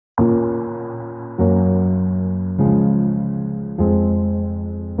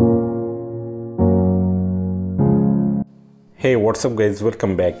Hey, what's up guys,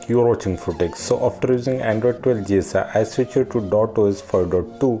 welcome back. You are watching Frutex. So after using Android 12 GSI, I switched to DotOS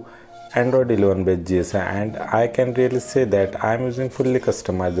 5.2 Android 11 based GSI, and I can really say that I am using fully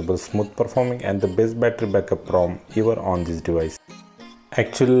customizable, smooth performing and the best battery backup ROM ever on this device.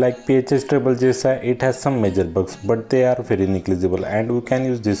 Actually, like PHS stable GSI, it has some major bugs, but they are very negligible and we can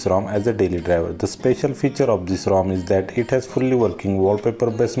use this ROM as a daily driver. The special feature of this ROM is that it has fully working wallpaper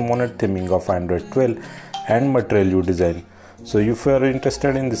based monet theming of Android 12 and Material U design. So if you are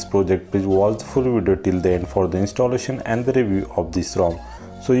interested in this project, please watch the full video till the end for the installation and the review of this ROM.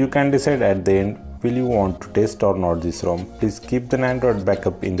 So you can decide at the end will you want to test or not this ROM. Please keep the Android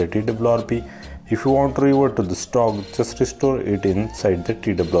backup in the TWRP. If you want to revert to the stock, just restore it inside the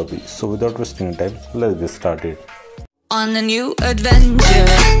TWRP. So without wasting time, let's get started. On a new adventure.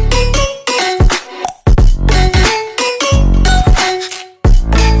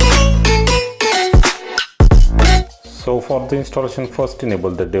 So for the installation, first enable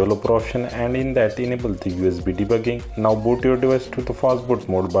the developer option and in that enable the USB debugging. Now boot your device to the Fastboot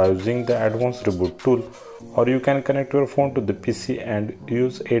mode by using the advanced reboot tool, or you can connect your phone to the PC and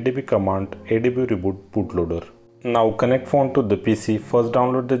use adb command adb reboot bootloader. Now connect phone to the PC. First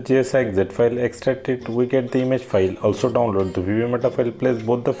download the GSI exe file, extract it, we get the image file. Also download the vbmeta file, place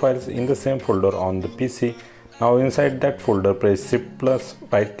both the files in the same folder on the PC. Now inside that folder, press Shift plus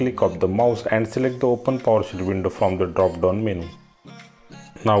right click of the mouse and select the open PowerShell window from the drop down menu.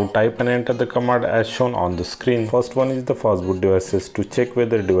 Now type and enter the command as shown on the screen. First one is the Fastboot devices to check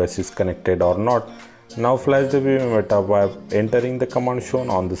whether device is connected or not. Now flash the vbmeta by entering the command shown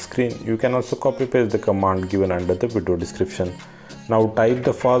on the screen. You can also copy paste the command given under the video description. Now type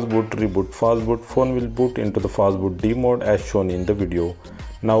the Fastboot reboot. Fastboot phone will boot into the Fastboot D mode as shown in the video.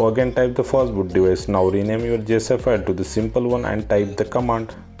 Now again type the Fastboot device. Now rename your GSI file to the simple one and type the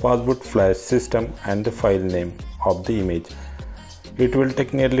command fastboot flash system and the file name of the image. It will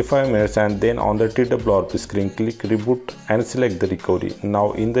take nearly 5 minutes and then on the TWRP screen click reboot and select the recovery.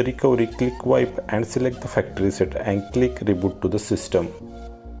 Now in the recovery click wipe and select the factory reset and click reboot to the system.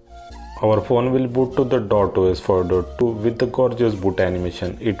 Our phone will boot to the DotOS 4.2 with the gorgeous boot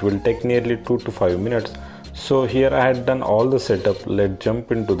animation. It will take nearly 2 to 5 minutes. So here I had done all the setup. Let's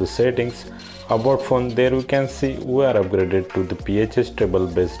jump into the settings. About phone, there we can see we are upgraded to the PHS stable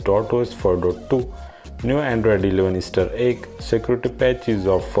based DotOS 4.2. New Android 11 Easter egg. Security patch is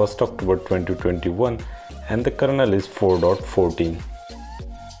of 1st October 2021 and the kernel is 4.14.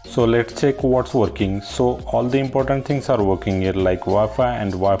 So let's check what's working. So all the important things are working here, like Wi-Fi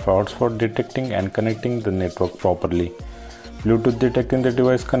and Wi-Fi hotspot detecting and connecting the network properly. Bluetooth detecting the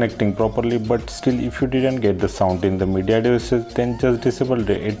device connecting properly, but still if you didn't get the sound in the media devices, then just disable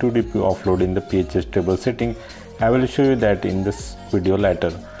the A2DP offload in the PHS stable setting. I will show you that in this video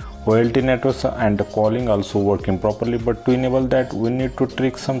later. OLT networks and the calling also working properly, but to enable that we need to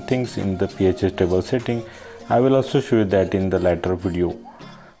trick some things in the PHS stable setting. I will also show you that in the later video.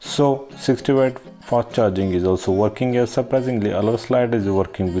 So 60W fast charging is also working here. Surprisingly, alert slide is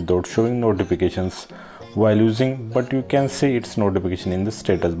working without showing notifications while using, but you can see its notification in the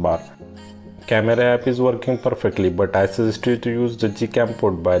status bar. Camera app is working perfectly, but I suggest you to use the Gcam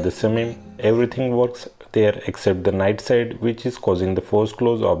port by the SIM. Everything works there except the night side, which is causing the forced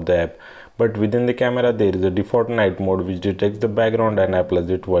close of the app. But within the camera there is a default night mode which detects the background and applies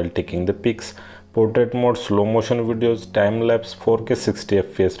it while taking the pics. Portrait mode, slow motion videos, time lapse, 4K 60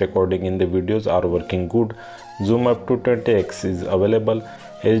 FPS recording in the videos are working good. Zoom up to 20x is available.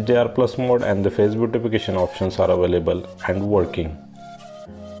 HDR plus mode and the face beautification options are available and working.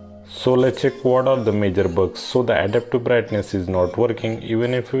 So let's check what are the major bugs. So the adaptive brightness is not working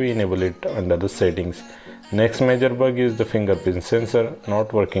even if we enable it under the settings. Next major bug is the fingerprint sensor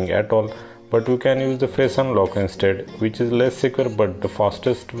not working at all, but we can use the face unlock instead, which is less secure but the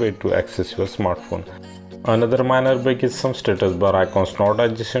fastest way to access your smartphone. Another minor bug is some status bar icons not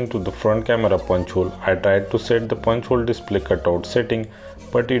adjacent to the front camera punch hole. I tried to set the punch hole display cutout setting,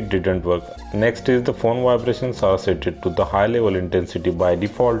 but it didn't work. Next is the phone vibrations are set to the high level intensity by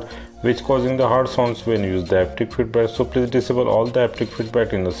default, which causing the hard sounds when you use the haptic feedback. So please disable all the haptic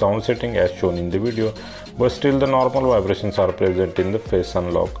feedback in the sound setting as shown in the video, but still the normal vibrations are present in the face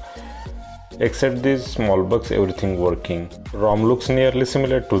unlock. Except these small bugs, everything working. ROM looks nearly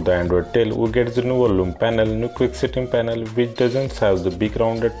similar to the Android 12. We get the new volume panel, new quick setting panel which doesn't have the big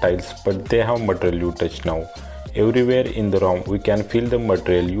rounded tiles, but they have Material U touch now. Everywhere in the ROM we can feel the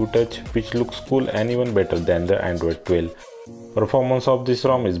Material U touch, which looks cool and even better than the Android 12. Performance of this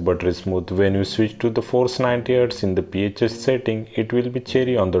ROM is buttery smooth. When you switch to the 490Hz in the PHS setting, it will be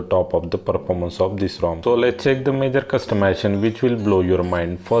cherry on the top of the performance of this ROM. So let's check the major customization which will blow your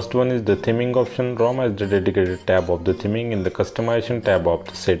mind. First one is the theming option. ROM has the dedicated tab of the theming in the customization tab of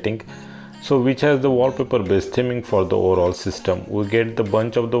the setting. So which has the wallpaper based theming for the overall system. We get the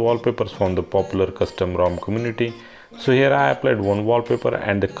bunch of the wallpapers from the popular custom ROM community. So here I applied one wallpaper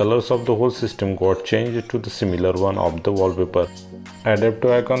and the colors of the whole system got changed to the similar one of the wallpaper.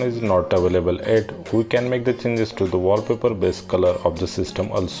 Adaptive icon is not available yet. We can make the changes to the wallpaper based color of the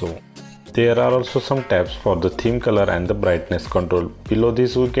system also. There are also some tabs for the theme color and the brightness control. Below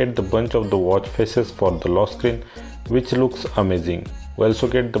this we get the bunch of the watch faces for the lock screen, which looks amazing. We also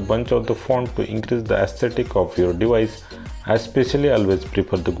get the bunch of the font to increase the aesthetic of your device. I especially always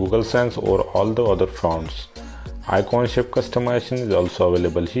prefer the Google Sans over all the other fonts. Icon shape customization is also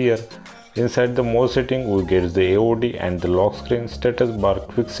available here. Inside the more setting we get the AOD and the lock screen, status bar,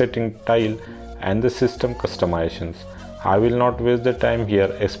 quick setting tile and the system customizations. I will not waste the time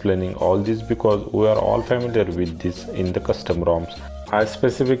here explaining all this because we are all familiar with this in the custom ROMs. I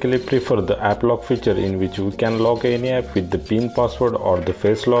specifically prefer the app lock feature in which we can lock any app with the PIN password or the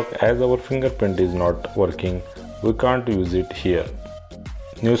face lock. As our fingerprint is not working, we can't use it here.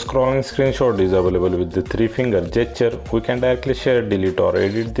 New scrolling screenshot is available with the 3-finger gesture. We can directly share, delete or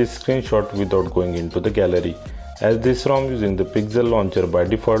edit this screenshot without going into the gallery. As this ROM is in the Pixel launcher by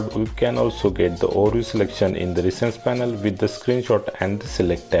default, we can also get the overview selection in the recents panel with the screenshot and the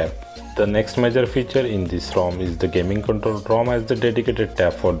select tab. The next major feature in this ROM is the gaming control. ROM has the dedicated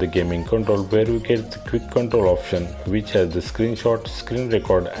tab for the gaming control where we get the quick control option which has the screenshot, screen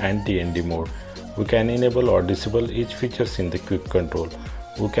record and DND mode. We can enable or disable each features in the quick control.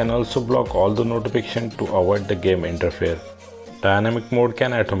 We can also block all the notifications to avoid the game interfere. Dynamic mode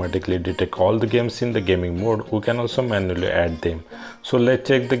can automatically detect all the games in the gaming mode. We can also manually add them. So let's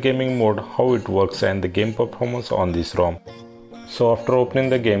check the gaming mode, how it works and the game performance on this ROM. So after opening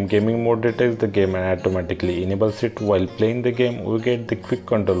the game, gaming mode detects the game and automatically enables it. While playing the game, we get the quick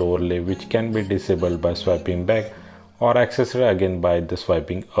control overlay which can be disabled by swiping back or accessed again by the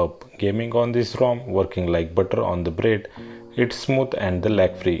swiping up. Gaming on this ROM working like butter on the bread. It's smooth and the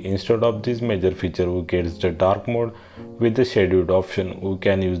lag free. Instead of this major feature, we get the dark mode with the shaded option. We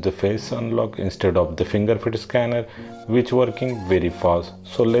can use the face unlock instead of the fingerprint scanner, which working very fast.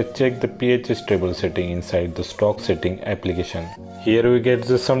 So let's check the PHS table setting inside the stock setting application. Here we get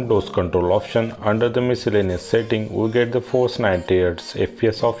the some dose control option. Under the miscellaneous setting, we get the 490Hz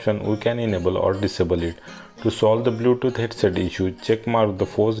FPS option. We can enable or disable it. To solve the Bluetooth headset issue, check mark the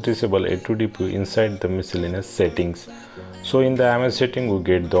force disable A2DP inside the miscellaneous settings. So in the IMS setting, we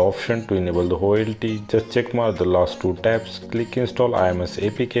get the option to enable the OLT. Just check mark the last two tabs. Click install IMS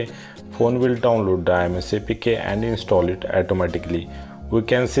APK. Phone will download the IMS APK and install it automatically. We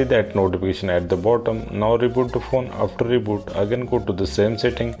can see that notification at the bottom. Now reboot the phone. After reboot, again go to the same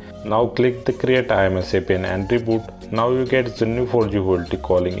setting. Now click the create IMS APN and reboot. Now you get the new 4G OLT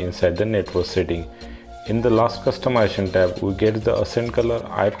calling inside the network setting. In the last customization tab, we get the accent color,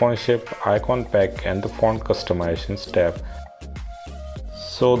 icon shape, icon pack and the font customizations tab.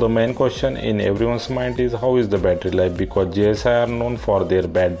 So the main question in everyone's mind is how is the battery life, because GSI are known for their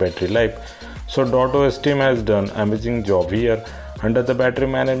bad battery life. So DotOS team has done amazing job here. Under the battery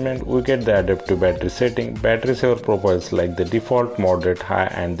management, we get the adaptive battery setting, battery saver profiles like the default, moderate, high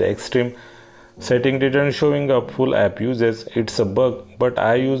and the extreme. Setting didn't showing up full app usage. It's a bug, but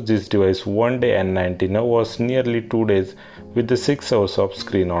I used this device 1 day and 19 hours, nearly 2 days with the 6 hours of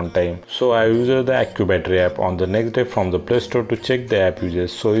screen on time. So I used the AccuBattery app on the next day from the Play Store to check the app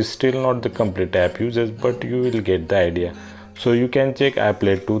usage. So it's still not the complete app usage, but you will get the idea. So you can check I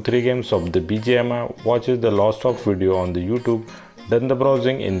played 2-3 games of the BGMI, watches the lots of video on the YouTube, done the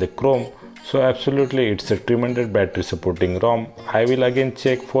browsing in the Chrome. So absolutely it's a tremendous battery supporting ROM. I will again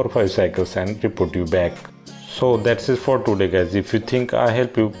check 4-5 cycles and report you back. So that's it for today guys. If you think I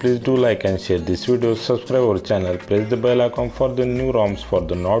help you, please do like and share this video, subscribe our channel, press the bell icon for the new ROMs for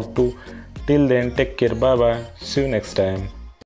the Nord 2. Till then, take care, bye bye, see you next time.